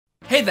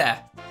Hey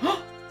there.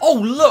 Oh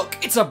look,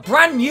 it's a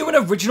brand new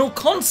and original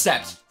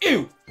concept.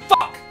 Ew,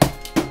 fuck.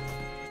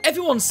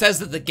 Everyone says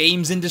that the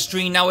games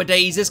industry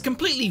nowadays is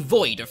completely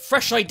void of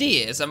fresh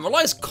ideas and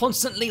relies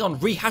constantly on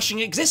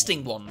rehashing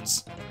existing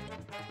ones.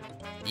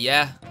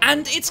 Yeah,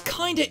 and it's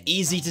kinda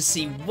easy to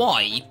see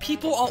why.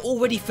 People are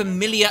already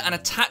familiar and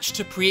attached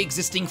to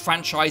pre-existing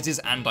franchises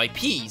and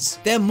IPs.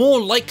 They're more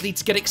likely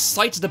to get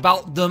excited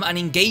about them and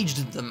engaged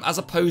in them as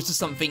opposed to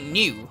something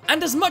new.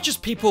 And as much as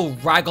people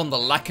rag on the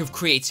lack of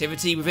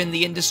creativity within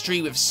the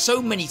industry with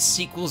so many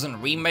sequels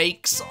and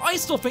remakes, I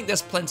still think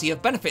there's plenty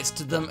of benefits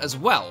to them as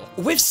well.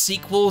 With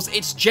sequels,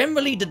 it's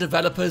generally the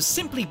developers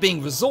simply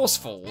being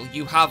resourceful.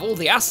 You have all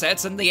the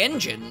assets and the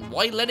engine,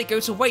 why let it go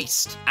to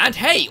waste? And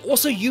hey,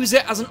 also use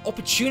it as an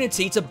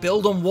opportunity to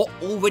build on what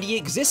already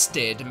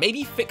existed,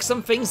 maybe fix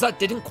some things that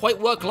didn't quite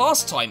work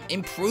last time,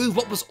 improve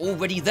what was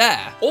already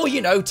there. Or,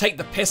 you know, take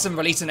the piss and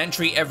release an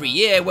entry every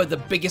year where the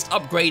biggest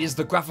upgrade is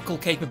the graphical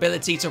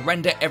capability to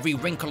render every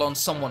wrinkle on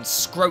someone's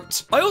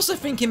scrot. I also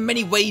think in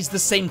many ways the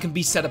same can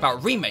be said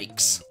about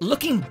remakes.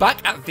 Looking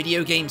back at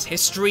video games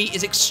history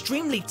is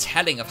extremely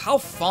telling of how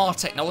far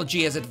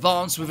technology has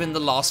advanced within the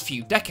last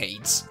few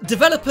decades.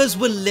 Developers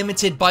were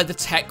limited by the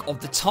tech of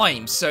the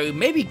time, so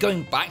maybe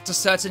going back to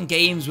certain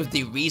games with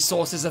the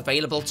resources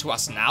available to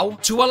us now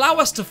to allow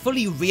us to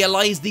fully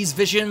realize these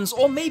visions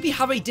or maybe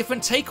have a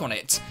different take on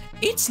it.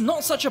 It's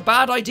not such a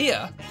bad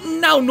idea.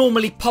 Now,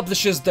 normally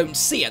publishers don't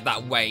see it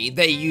that way.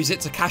 They use it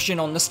to cash in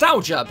on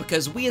nostalgia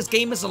because we as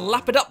gamers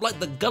lap it up like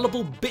the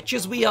gullible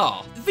bitches we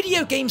are.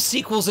 Video game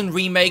sequels and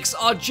remakes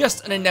are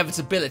just an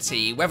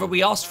inevitability, whether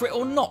we ask for it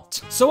or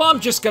not. So I'm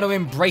just going to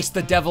embrace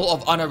the devil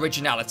of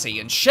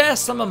unoriginality and share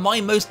some of my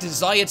most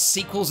desired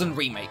sequels and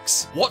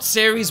remakes. What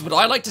series would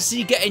I like to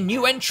see get a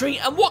new entry,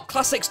 and what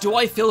classics do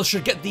I feel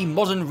should get the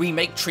modern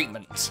remake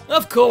treatment?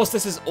 Of course,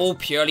 this is all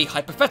purely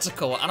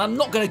hypothetical, and I'm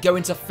not going to go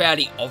into fairly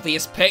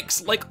obvious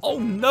picks, like, oh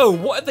no,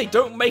 what if they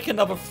don't make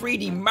another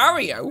 3D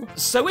Mario?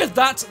 So with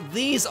that,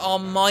 these are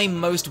my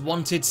most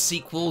wanted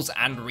sequels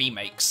and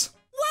remakes.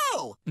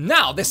 Whoa!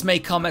 Now, this may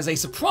come as a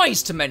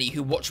surprise to many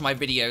who watch my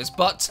videos,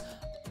 but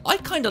I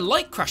kinda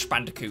like Crash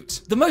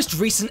Bandicoot. The most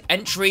recent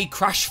entry,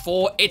 Crash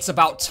 4 It's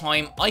About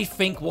Time, I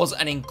think was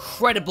an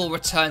incredible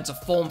return to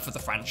form for the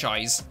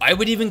franchise. I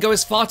would even go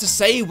as far to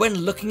say, when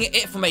looking at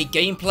it from a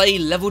gameplay,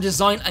 level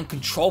design, and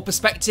control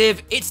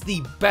perspective, it's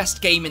the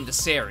best game in the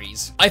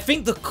series. I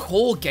think the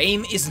core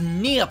game is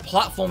near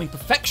platforming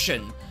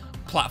perfection.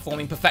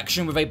 Platforming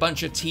perfection with a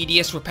bunch of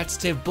tedious,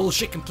 repetitive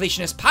bullshit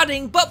completionist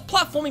padding, but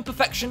platforming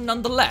perfection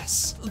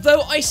nonetheless.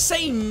 Though I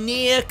say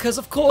near, because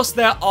of course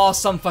there are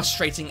some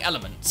frustrating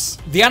elements.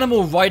 The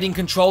animal riding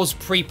controls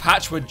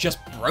pre-patch were just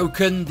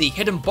broken, the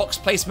hidden box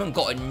placement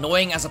got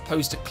annoying as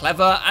opposed to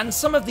clever, and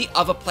some of the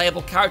other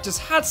playable characters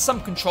had some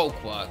control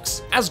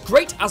quirks. As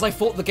great as I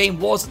thought the game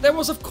was, there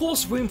was of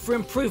course room for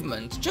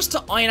improvement, just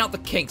to iron out the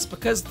kinks,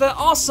 because there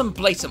are some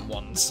blatant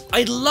ones.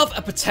 I'd love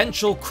a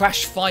potential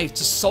Crash 5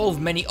 to solve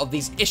many of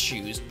these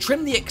issues,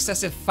 trim the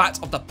excessive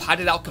fat of the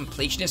padded out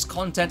completionist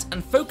content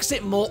and focus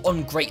it more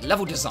on great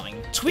level design.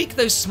 Tweak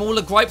those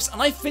smaller gripes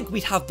and I think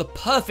we'd have the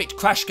perfect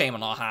Crash game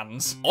on our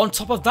hands. On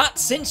top of that,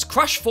 since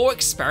Crash 4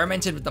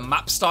 experimented with the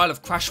map style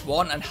of Crash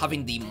 1 and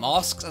having the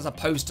masks as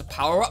opposed to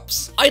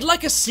power-ups, I'd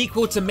like a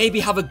sequel to maybe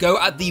have a go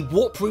at the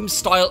warp room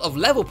style of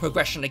level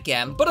progression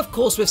again, but of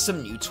course with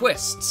some new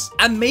twists.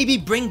 And maybe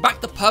bring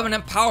back the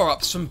permanent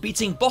power-ups from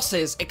beating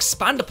bosses,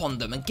 expand upon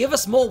them, and give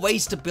us more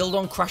ways to build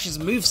on Crash's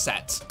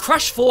moveset.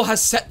 Crash 4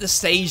 has set the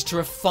stage to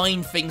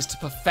refine things to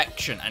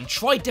perfection and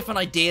try different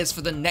ideas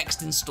for the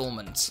next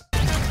installment.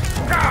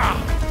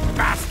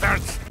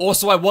 Bastards!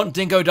 Also, I want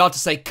Dingo Dad to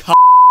say "cut."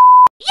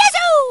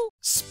 Yazoo!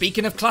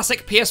 Speaking of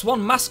classic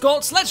PS1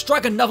 mascots, let's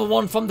drag another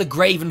one from the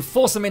grave and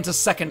force him into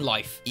second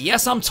life.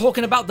 Yes, I'm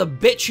talking about the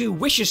bitch who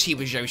wishes he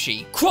was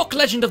Yoshi. Croc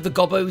Legend of the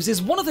Gobbos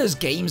is one of those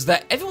games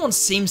that everyone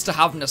seems to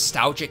have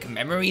nostalgic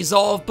memories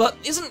of, but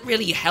isn't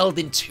really held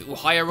in too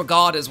high a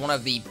regard as one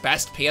of the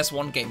best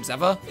PS1 games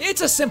ever.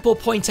 It's a simple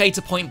point A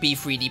to point B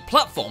 3D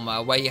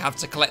platformer where you have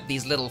to collect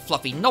these little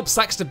fluffy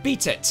knobsacks to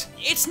beat it.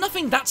 It's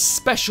nothing that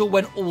special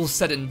when all's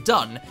said and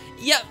done,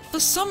 yet for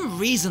some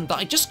reason that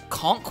I just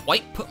can't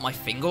quite put my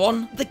finger on,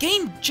 the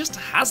game just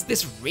has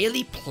this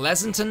really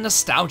pleasant and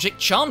nostalgic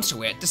charm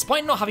to it,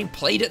 despite not having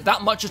played it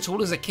that much at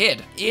all as a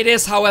kid. It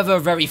is, however,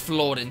 very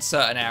flawed in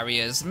certain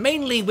areas,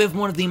 mainly with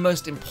one of the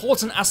most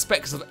important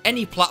aspects of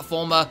any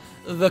platformer,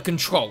 the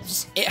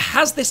controls. It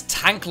has this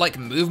tank-like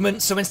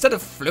movement, so instead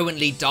of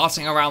fluently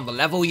darting around the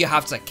level, you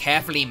have to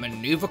carefully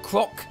maneuver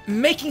Croc,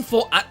 making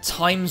for at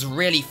times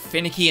really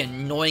finicky,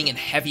 annoying, and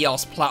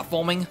heavy-ass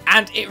platforming,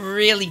 and it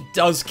really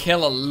does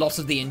kill a lot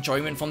of the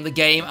enjoyment from the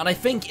game, and I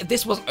think if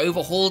this was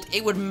overhauled,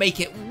 it would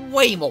make it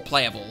way more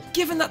playable.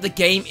 Given that the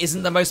game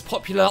isn't the most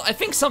popular, I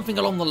think something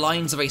along the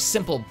lines of a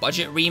simple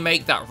budget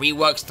remake that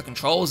reworks the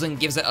controls and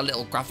gives it a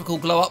little graphical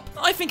glow up,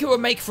 I think it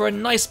would make for a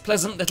nice,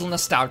 pleasant little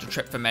nostalgia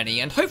trip for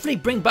many, and hopefully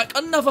bring back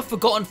another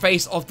forgotten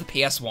face of the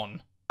PS1.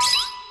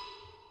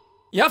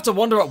 You have to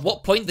wonder at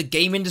what point the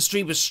game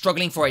industry was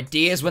struggling for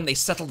ideas when they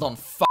settled on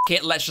fucking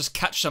it, let's just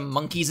catch some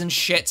monkeys and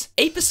shit.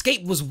 Ape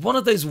Escape was one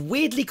of those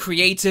weirdly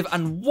creative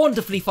and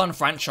wonderfully fun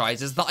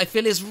franchises that I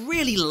feel is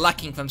really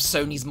lacking from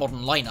Sony's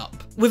modern lineup.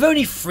 With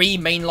only 3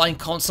 mainline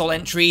console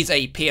entries,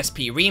 a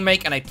PSP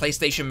remake and a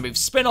PlayStation Move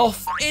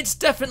spin-off, it's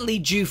definitely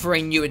due for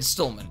a new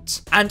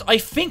installment. And I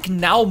think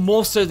now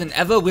more so than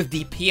ever with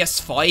the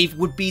PS5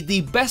 would be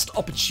the best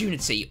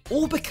opportunity,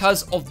 all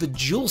because of the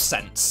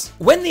DualSense.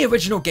 When the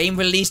original game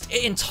released,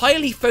 it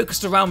entirely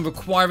focused around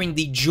requiring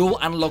the dual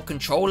analog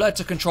controller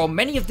to control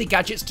many of the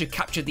gadgets to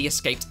capture the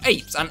escaped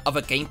apes and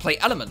other gameplay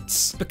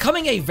elements,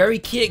 becoming a very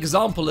key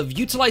example of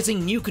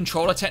utilizing new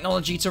controller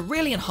technology to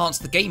really enhance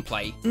the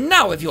gameplay.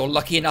 Now, if you're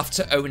lucky enough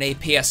to own a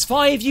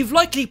PS5, you've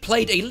likely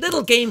played a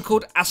little game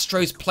called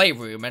Astro's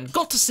Playroom and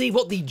got to see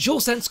what the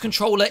DualSense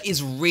controller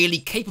is really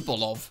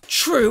capable of.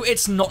 True,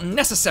 it's not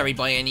necessary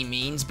by any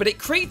means, but it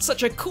creates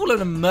such a cool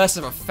and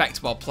immersive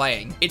effect while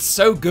playing. It's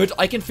so good,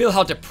 I can feel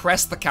how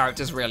depressed the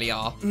characters really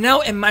are.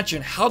 Now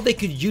imagine how they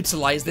could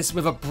utilize this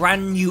with a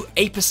brand new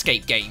Ape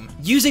Escape game.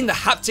 Using the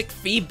haptic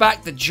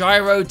feedback, the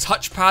gyro,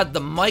 touchpad,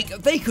 the mic,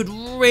 they could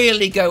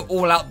really go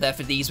all out there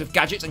for these with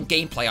gadgets and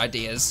gameplay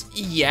ideas.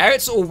 Yeah,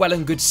 it's all well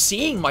and good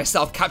seeing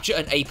myself capture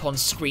an ape on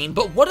screen,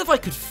 but what if I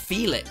could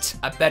feel it?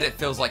 I bet it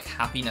feels like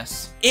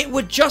happiness. It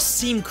would just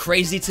seem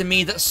crazy to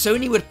me that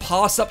Sony would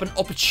pass up an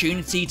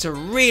opportunity to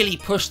really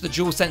push the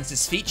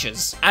DualSense's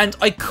features, and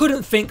I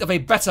couldn't think of a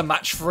better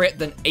match for it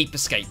than Ape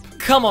Escape.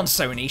 Come on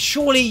Sony,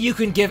 surely you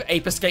can give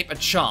Ape Escape a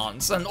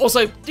chance, and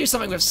also do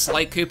something with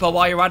Sly Cooper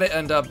while you're at it,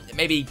 and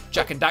maybe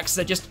Jak and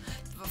Daxter. Just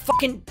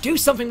fucking do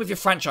something with your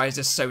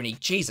franchises, Sony,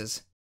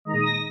 Jesus.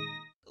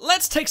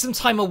 Let's take some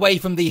time away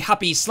from the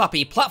happy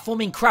slappy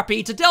platforming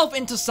crappy to delve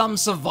into some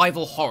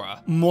survival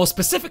horror. More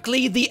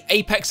specifically, the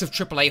apex of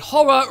AAA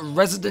horror,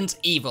 Resident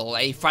Evil,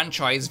 a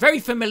franchise very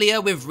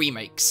familiar with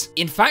remakes.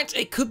 In fact,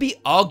 it could be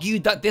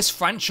argued that this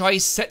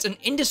franchise set an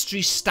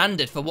industry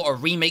standard for what a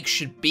remake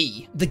should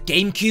be. The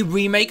GameCube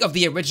remake of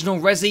the original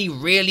Resi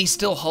really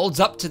still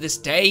holds up to this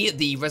day.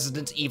 The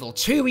Resident Evil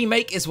 2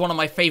 remake is one of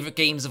my favorite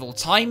games of all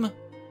time.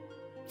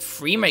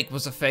 Remake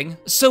was a thing.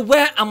 So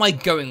where am I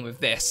going with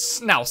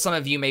this? Now, some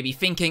of you may be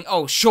thinking,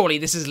 oh, surely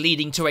this is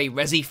leading to a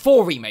Resi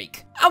 4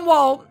 remake. And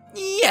while,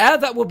 yeah,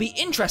 that would be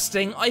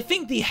interesting, I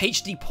think the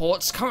HD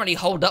ports currently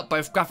hold up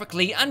both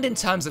graphically and in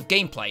terms of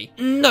gameplay.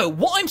 No,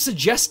 what I'm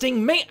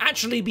suggesting may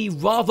actually be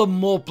rather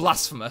more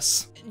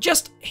blasphemous.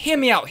 Just hear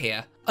me out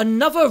here.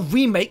 Another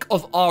remake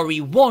of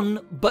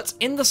RE1, but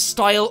in the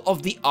style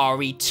of the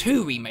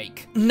RE2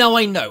 remake. Now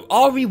I know,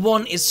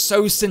 RE1 is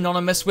so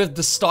synonymous with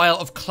the style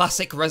of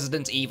classic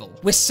Resident Evil.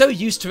 We're so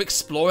used to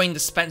exploring the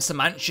Spencer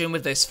Mansion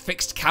with those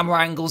fixed camera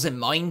angles in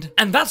mind,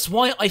 and that's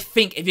why I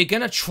think if you're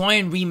gonna try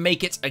and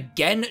remake it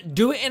again,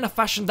 do it in a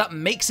fashion that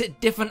makes it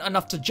different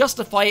enough to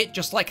justify it,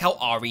 just like how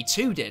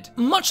RE2 did.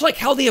 Much like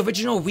how the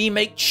original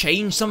remake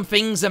changed some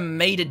things and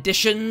made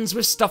additions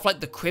with stuff like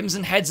the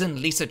Crimson Heads and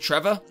Lisa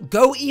Trevor,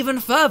 go even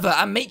further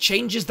and make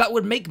changes that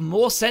would make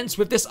more sense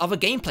with this other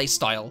gameplay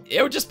style.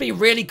 It would just be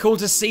really cool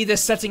to see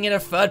this setting in a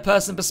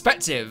third-person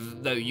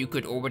perspective, though you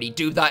could already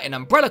do that in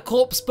Umbrella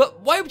Corps, but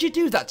why would you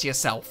do that to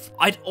yourself?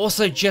 I'd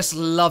also just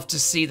love to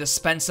see the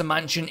Spencer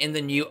Mansion in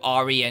the new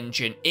RE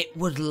engine. It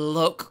would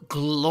look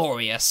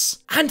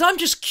glorious. And I'm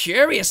just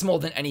curious more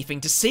than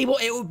anything to see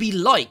what it would be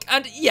like.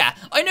 And yeah,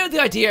 I know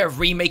the idea of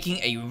remaking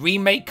a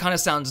remake kind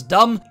of sounds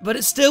dumb, but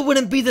it still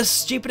wouldn't be the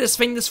stupidest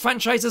thing this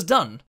franchise has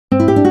done.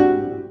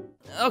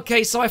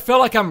 Okay, so I feel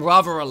like I'm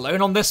rather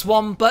alone on this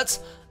one,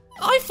 but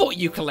I thought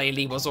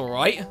Yooka-Laylee was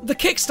alright. The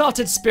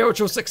kickstarted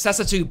spiritual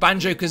successor to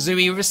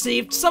Banjo-Kazooie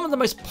received some of the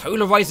most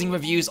polarizing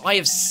reviews I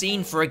have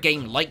seen for a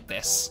game like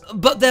this.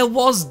 But there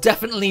was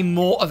definitely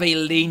more of a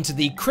lean to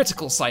the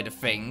critical side of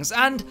things,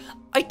 and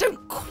I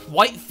don't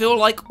quite feel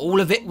like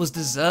all of it was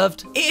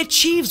deserved. It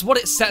achieves what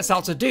it sets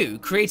out to do,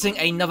 creating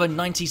another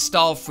 90s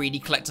style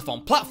 3D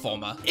collectathon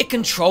platformer. It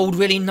controlled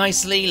really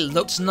nicely,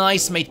 looked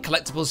nice, made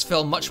collectibles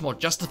feel much more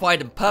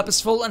justified and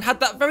purposeful, and had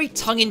that very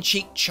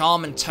tongue-in-cheek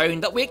charm and tone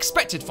that we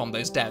expected from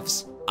those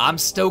devs. I'm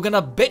still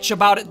gonna bitch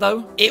about it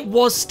though. It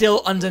was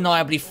still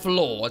undeniably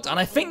flawed, and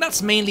I think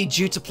that's mainly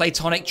due to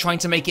Playtonic trying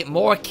to make it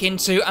more akin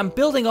to and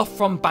building off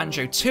from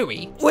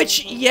Banjo-Tooie,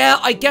 which, yeah,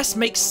 I guess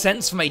makes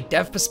sense from a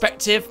dev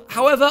perspective.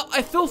 However,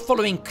 I feel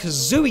following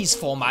Kazooie's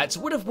format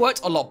would have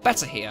worked a lot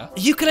better here.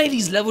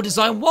 Yooka-Laylee's level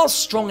design, while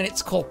strong in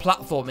its core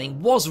platforming,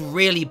 was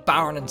really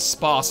barren and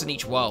sparse in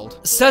each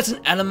world.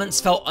 Certain elements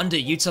felt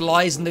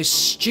underutilized, and those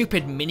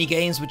stupid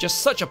minigames were just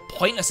such a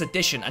pointless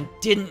addition and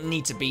didn't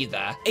need to be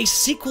there. A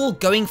sequel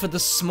going for the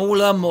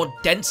smaller, more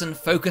dense and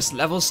focused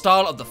level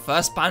style of the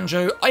first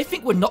Banjo, I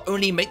think would not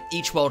only make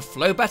each world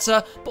flow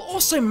better, but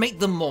also make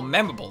them more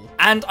memorable.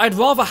 And I'd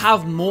rather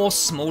have more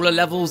smaller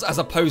levels as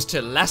opposed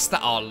to less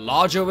that are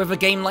larger with a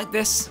game like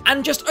this,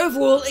 and just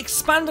overall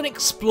expand and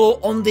explore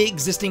on the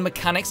existing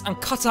mechanics and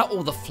cut out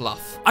all the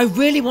fluff. I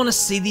really want to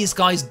see these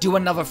guys do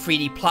another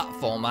 3D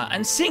platformer,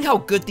 and seeing how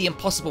good the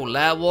Impossible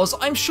Lair was,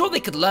 I'm sure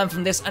they could learn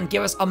from this and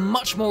give us a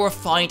much more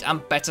refined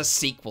and better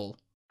sequel.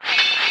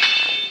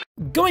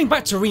 Going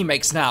back to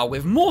remakes now,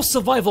 with more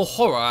survival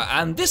horror,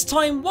 and this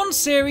time one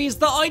series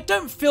that I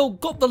don't feel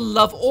got the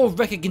love or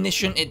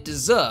recognition it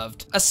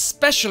deserved,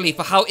 especially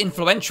for how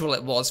influential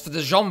it was for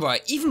the genre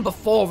even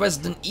before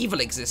Resident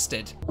Evil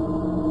existed.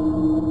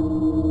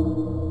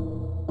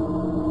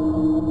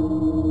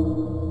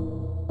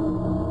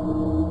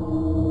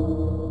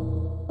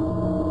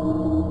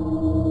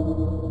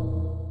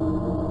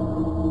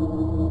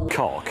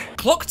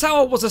 Clock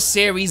Tower was a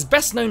series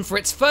best known for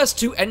its first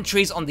two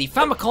entries on the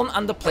Famicom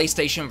and the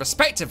PlayStation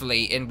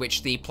respectively, in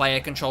which the player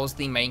controls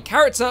the main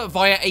character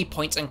via a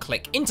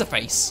point-and-click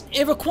interface.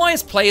 It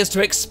requires players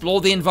to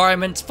explore the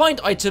environment, find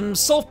items,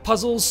 solve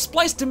puzzles,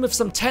 spliced in with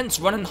some tense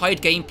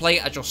run-and-hide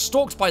gameplay as you're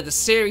stalked by the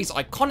series'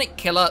 iconic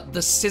killer,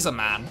 the Scissor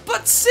Man.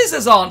 But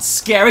scissors aren't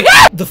scary!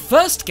 The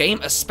first game,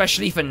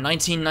 especially for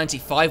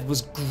 1995,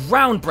 was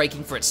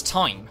groundbreaking for its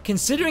time,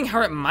 considering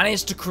how it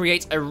managed to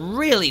create a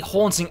really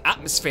haunting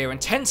atmosphere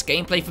and tense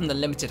gameplay from the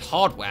limited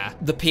hardware.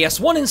 The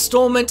PS1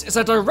 installment is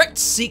a direct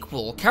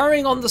sequel,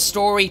 carrying on the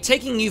story,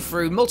 taking you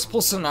through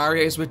multiple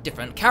scenarios with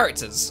different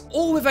characters,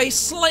 all with a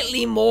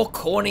slightly more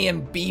corny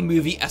and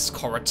B-movie-esque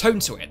horror tone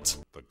to it.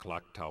 The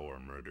Clock Tower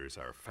murders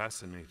are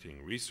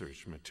fascinating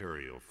research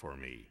material for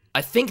me.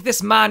 I think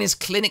this man is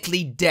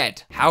clinically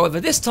dead. However,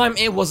 this time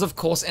it was of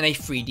course in a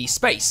 3D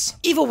space.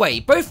 Either way,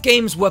 both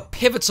games were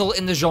pivotal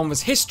in the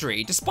genre's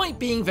history, despite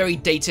being very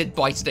dated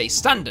by today's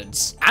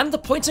standards. And the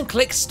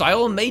point-and-click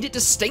style made it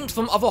distinct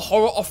from other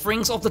horror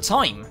offerings of the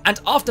time.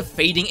 And after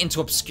fading into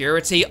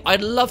obscurity,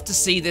 I'd love to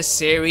see this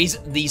series,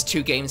 these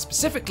two games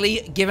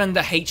specifically, given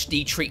the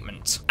HD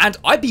treatment. And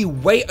I'd be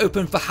way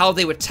open for how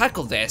they would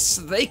tackle this.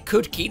 They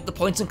could keep the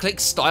point-and-click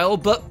style,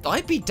 but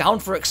I'd be down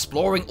for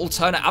exploring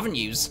alternate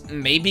avenues.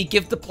 Maybe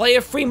give the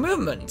player free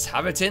movement,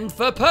 have it in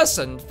third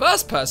person,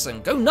 first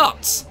person, go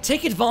nuts.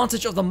 Take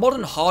advantage of the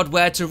modern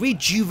hardware to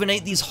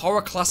rejuvenate these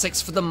horror classics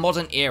for the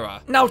modern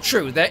era. Now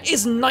true, there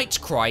is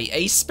Nightcry,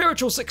 a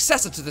spiritual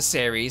successor to the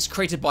series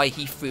created by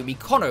Hifumi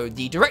Kono,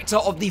 the director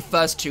of the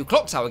first two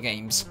Clock Tower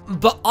games.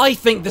 But I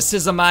think the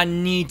Scissor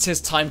Man needs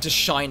his time to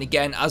shine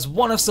again as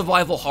one of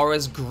survival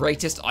horror's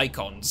greatest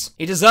icons.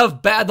 He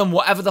deserved better than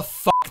whatever the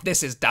fuck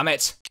this is, damn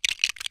it.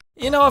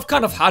 You know, I've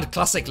kind of had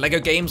classic LEGO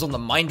games on the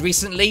mind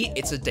recently.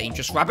 It's a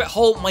dangerous rabbit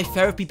hole, my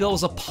therapy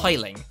bills are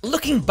piling.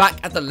 Looking back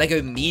at the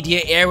LEGO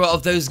media era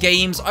of those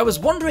games, I was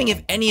wondering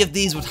if any of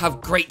these would have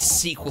great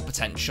sequel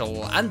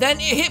potential, and then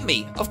it hit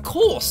me, of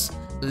course.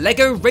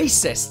 LEGO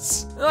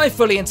Racists. I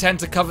fully intend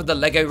to cover the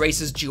LEGO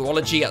Racers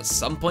duology at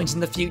some point in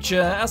the future,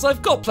 as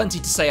I've got plenty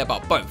to say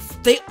about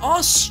both. They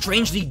are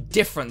strangely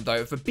different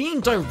though, for being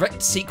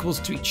direct sequels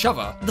to each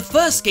other. The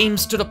first game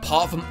stood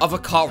apart from other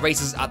kart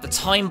racers at the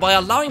time by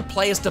allowing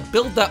players to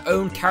build their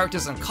own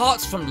characters and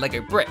karts from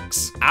LEGO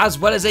bricks, as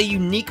well as a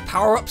unique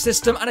power-up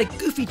system and a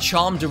goofy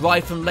charm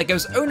derived from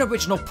LEGO's own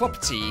original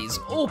properties,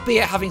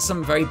 albeit having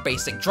some very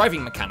basic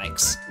driving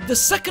mechanics. The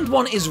second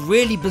one is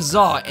really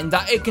bizarre in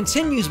that it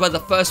continues where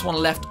the first one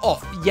left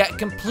off, yet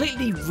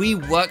completely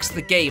reworks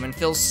the game and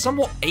feels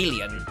somewhat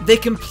alien. They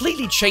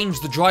completely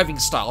changed the driving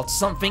style to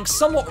something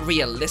somewhat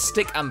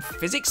realistic and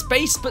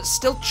physics-based, but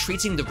still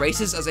treating the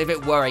races as if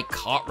it were a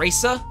kart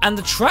racer. And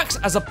the tracks,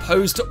 as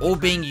opposed to all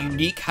being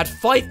unique, had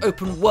 5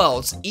 open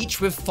worlds, each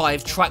with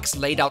 5 tracks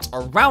laid out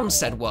around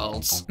said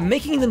worlds,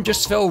 making them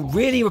just feel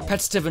really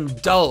repetitive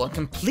and dull and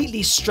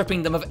completely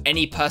stripping them of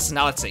any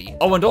personality.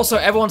 Oh, and also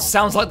everyone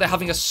sounds like they're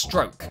having a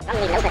stroke.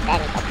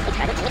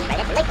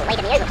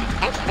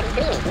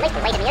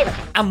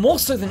 And more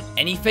so than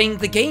anything,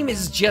 the game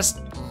is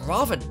just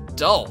rather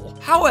dull.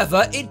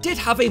 However, it did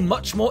have a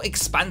much more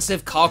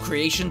expansive car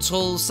creation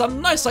tool,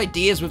 some nice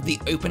ideas with the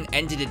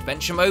open-ended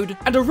adventure mode,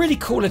 and a really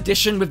cool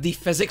addition with the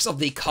physics of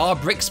the car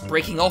bricks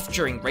breaking off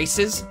during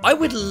races. I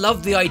would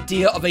love the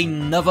idea of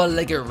another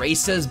LEGO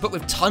Racers, but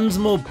with tons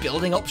more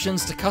building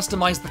options to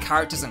customize the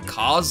characters and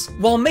cars,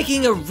 while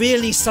making a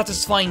really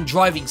satisfying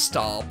driving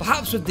style,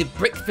 perhaps with the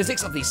brick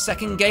physics of the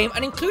second game,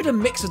 and include a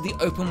mix of the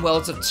open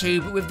worlds of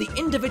 2 but with the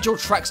individual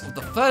tracks of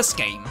the first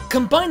game.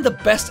 Combine the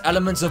best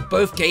elements of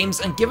both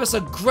games and give us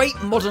a great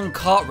modern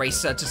kart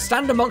racer to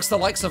stand amongst the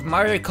likes of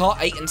Mario Kart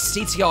 8 and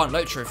CTR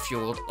Nitro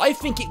Fueled. I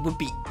think it would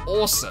be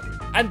awesome.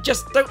 And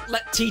just don't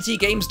let TT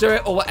Games do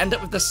it or we'll end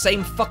up with the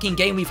same fucking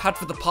game we've had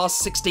for the past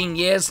 16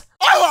 years.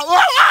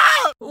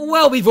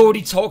 Well, we've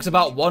already talked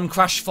about one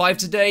Crash 5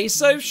 today,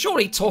 so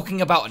surely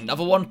talking about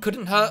another one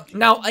couldn't hurt.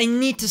 Now, I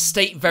need to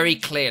state very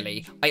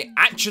clearly, I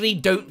actually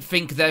don't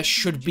think there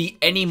should be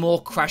any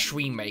more Crash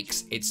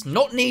remakes. It's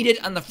not needed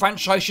and the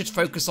franchise should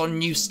focus on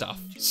new stuff.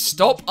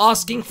 Stop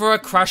asking for a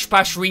Crash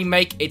Bash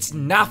remake, it's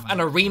naff and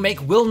a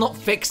remake will not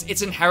fix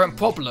its inherent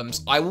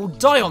problems. I will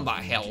die on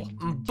that hill.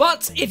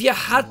 But if you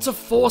had to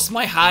force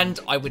my hand,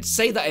 I would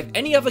say that if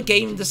any other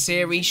game in the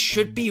series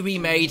should be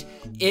remade,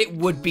 it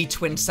would be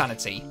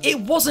Twinsanity. It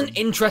was an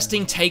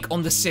interesting take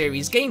on the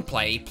series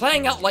gameplay,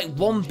 playing out like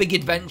one big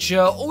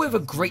adventure, all with a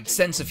great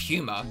sense of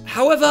humour.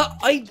 However,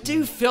 I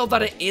do feel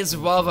that it is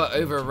rather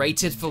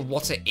overrated for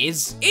what it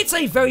is. It's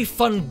a very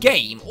fun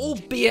game,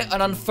 albeit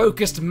an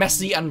unfocused,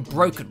 messy and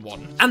broken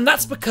one. And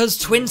that's because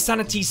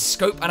Twinsanity's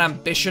scope and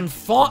ambition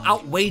far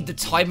outweighed the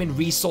time and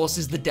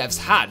resources the devs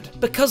had.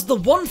 Because the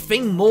one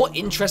thing more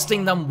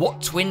interesting than what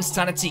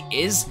Twinsanity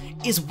is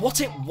what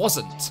it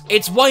wasn't.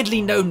 It's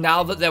widely known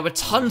now that there were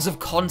tons of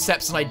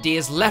concepts and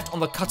ideas left on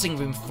the cutting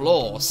room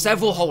floor,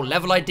 several whole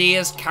level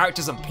ideas,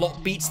 characters and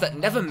plot beats that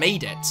never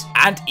made it.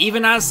 And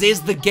even as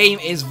is, the game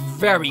is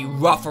very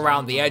rough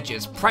around the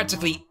edges,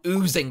 practically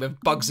oozing with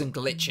bugs and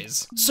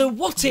glitches. So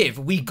what if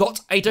we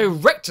got a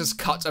director's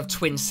cut of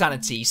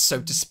Twinsanity,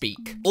 so to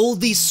speak? All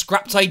these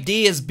scrapped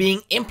ideas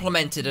being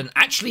implemented and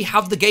actually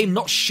have the game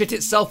not shit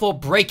itself or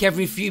break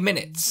every few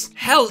minutes.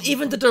 Hell,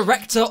 even the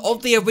director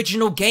of the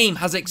original game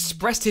has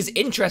expressed his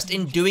interest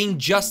in doing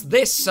just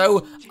this,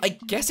 so I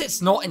guess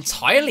it's not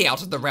entirely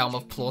out of the realm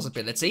of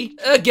plausibility.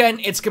 Again,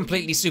 it's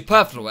completely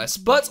superfluous,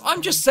 but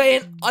I'm just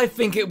saying, I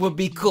think it would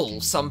be cool.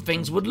 Some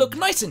things would look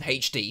nice in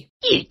HD.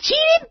 You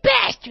cheating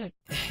bastard!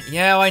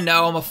 Yeah, I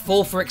know, I'm a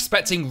fool for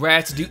expecting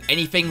Rare to do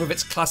anything with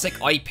its classic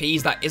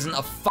IPs that isn't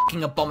a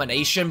fucking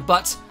abomination,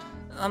 but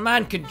a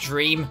man could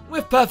dream.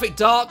 With Perfect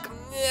Dark,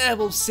 yeah,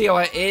 we'll see how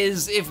it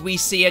is. If we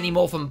see any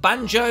more from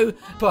Banjo,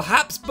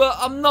 perhaps, but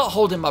I'm not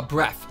holding my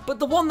breath. But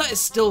the one that is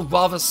still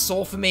rather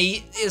sore for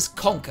me is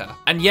Conker.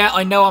 And yeah,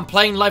 I know I'm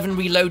playing Live and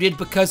Reloaded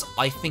because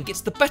I think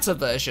it's the better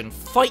version,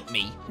 fight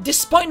me.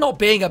 Despite not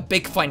being a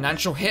big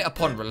financial hit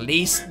upon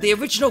release, the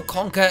original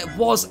Conker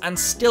was and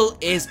still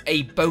is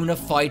a bona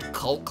fide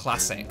cult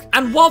classic.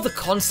 And while the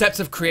concept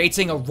of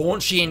creating a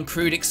raunchy and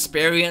crude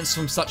experience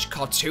from such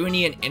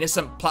cartoony and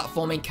innocent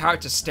platforming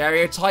character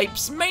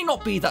stereotypes may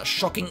not be that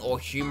shocking or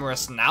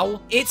humorous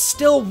now, it's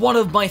still one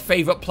of my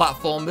favourite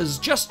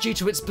platformers just due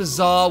to its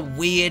bizarre,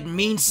 weird,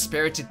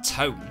 mean-spirited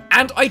tone.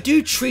 And I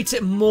do treat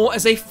it more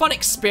as a fun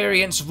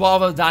experience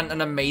rather than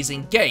an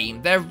amazing game.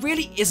 There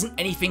really isn't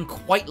anything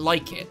quite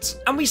like it.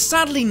 And we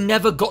sadly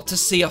never got to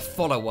see a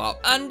follow-up.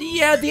 And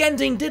yeah, the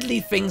ending did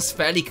leave things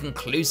fairly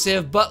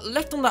conclusive, but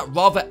left on that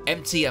rather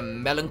empty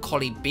and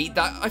melancholy beat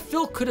that I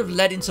feel could have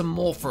led into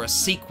more for a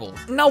sequel.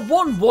 Now,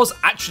 one was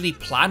actually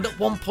planned at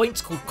one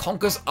point called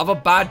Conker's Other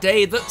Bad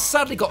Day that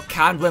sadly got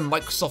canned when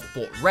Microsoft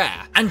bought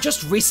Rare. And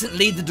just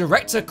recently, the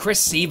director Chris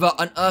Seaver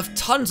unearthed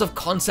tons of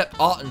concept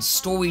art and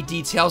story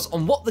details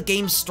on what the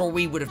game's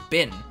story would have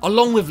been.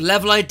 Along with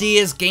level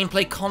ideas,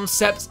 gameplay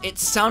concepts, it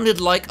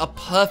sounded like a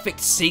perfect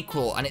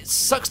sequel, and it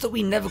sucks that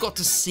we never got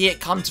to see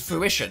it come to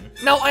fruition.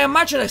 Now, I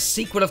imagine a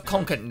sequel of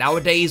Conker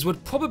nowadays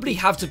would probably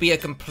have to be a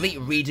complete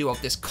redo of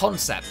this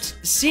concept,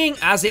 seeing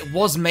as it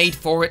was made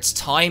for its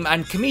time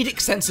and comedic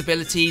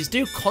sensibilities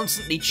do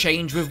constantly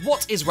change with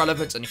what is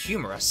relevant and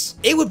humorous.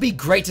 It would be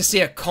great to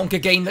see a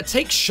Conker game that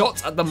takes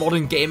shots at the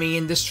modern gaming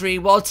industry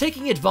while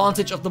taking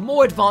advantage of the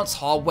more advanced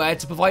hardware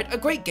to provide a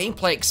great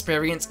gameplay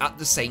experience at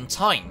the same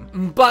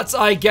time. But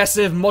I guess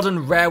if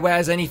modern Rareware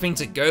is anything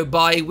to go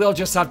by, we'll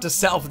just have to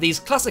settle for these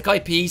classic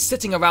IPs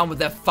sitting around with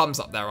their thumbs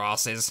up their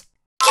asses.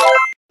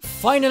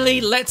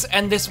 Finally, let's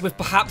end this with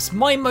perhaps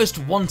my most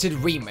wanted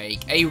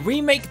remake, a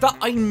remake that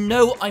I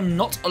know I'm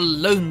not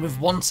alone with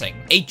wanting.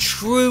 A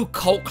true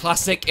cult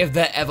classic if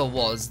there ever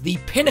was, the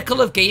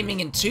pinnacle of gaming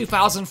in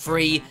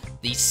 2003,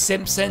 The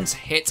Simpsons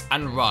Hit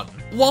and Run.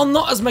 While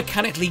not as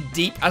mechanically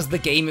deep as the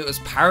game it was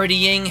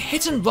parodying,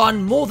 Hit and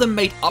Run more than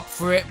made up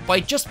for it by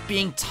just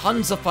being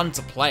tons of fun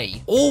to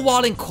play, all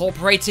while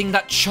incorporating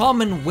that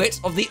charm and wit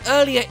of the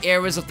earlier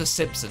eras of The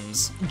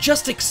Simpsons.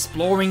 Just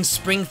exploring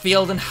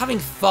Springfield and having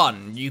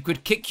fun. You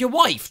could kick your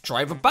wife,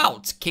 drive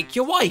about, kick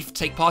your wife,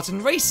 take part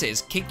in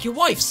races, kick your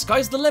wife,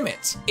 sky's the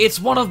limit. It's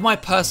one of my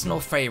personal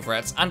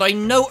favourites, and I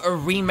know a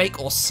remake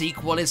or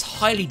sequel is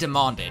highly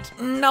demanded.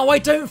 Now, I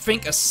don't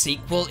think a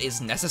sequel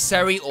is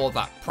necessary or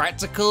that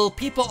practical.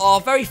 People are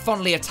very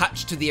fondly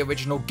attached to the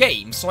original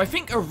game, so I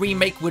think a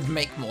remake would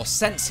make more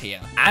sense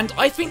here. And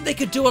I think they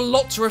could do a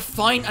lot to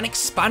refine and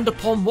expand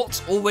upon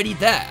what's already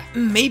there.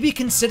 Maybe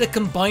consider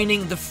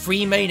combining the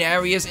 3 main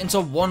areas into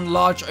one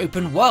large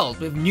open world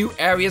with new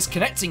areas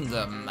connecting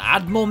them,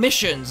 add more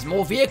missions,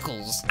 more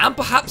vehicles, and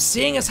perhaps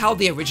seeing as how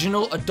the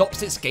original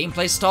adopts its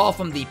gameplay style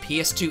from the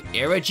PS2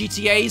 era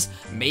GTAs,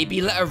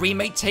 maybe let a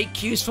remake take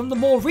cues from the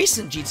more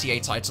recent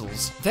GTA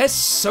titles. There's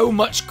so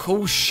much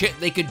cool shit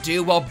they could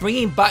do while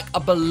bringing back a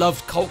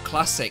beloved cult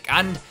classic,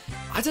 and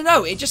I don't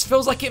know, it just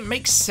feels like it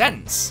makes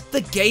sense.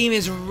 The game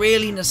is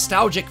really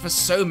nostalgic for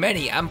so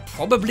many and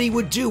probably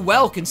would do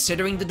well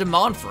considering the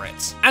demand for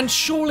it. And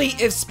surely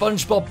if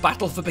SpongeBob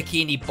Battle for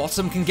Bikini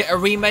Bottom can get a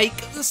remake,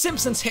 The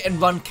Simpsons Hit and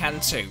Run can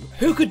too.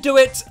 Who could do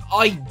it?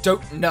 I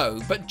don't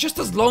know, but just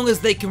as long as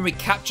they can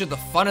recapture the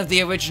fun of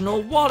the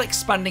original while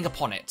expanding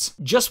upon it.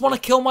 Just want to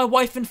kill my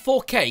wife in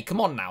 4K,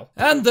 come on now.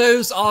 And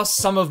those are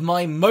some of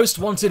my most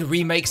wanted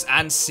remakes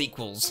and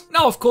sequels.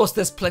 Now of course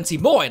there's plenty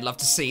more I'd love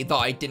to see that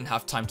I didn't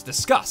have time to discuss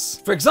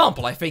discuss. For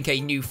example, I think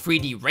a new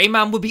 3D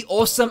Rayman would be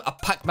awesome, a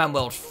Pac-Man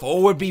World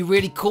 4 would be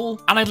really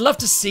cool, and I'd love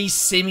to see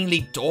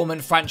seemingly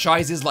dormant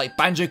franchises like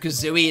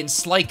Banjo-Kazooie and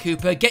Sly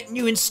Cooper get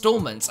new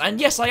installments,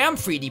 and yes, I am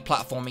 3D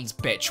platforming's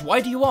bitch,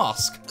 why do you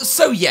ask?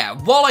 So yeah,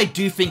 while I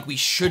do think we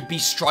should be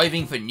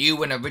striving for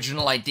new and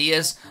original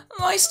ideas,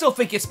 I still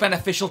think it's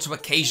beneficial to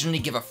occasionally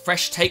give a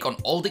fresh take on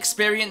old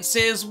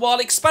experiences while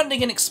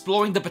expanding and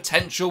exploring the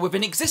potential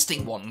within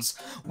existing ones,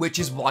 which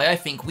is why I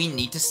think we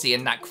need to see a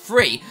Knack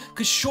 3,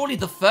 because surely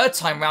the third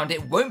time round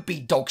it won't be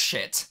dog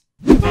shit.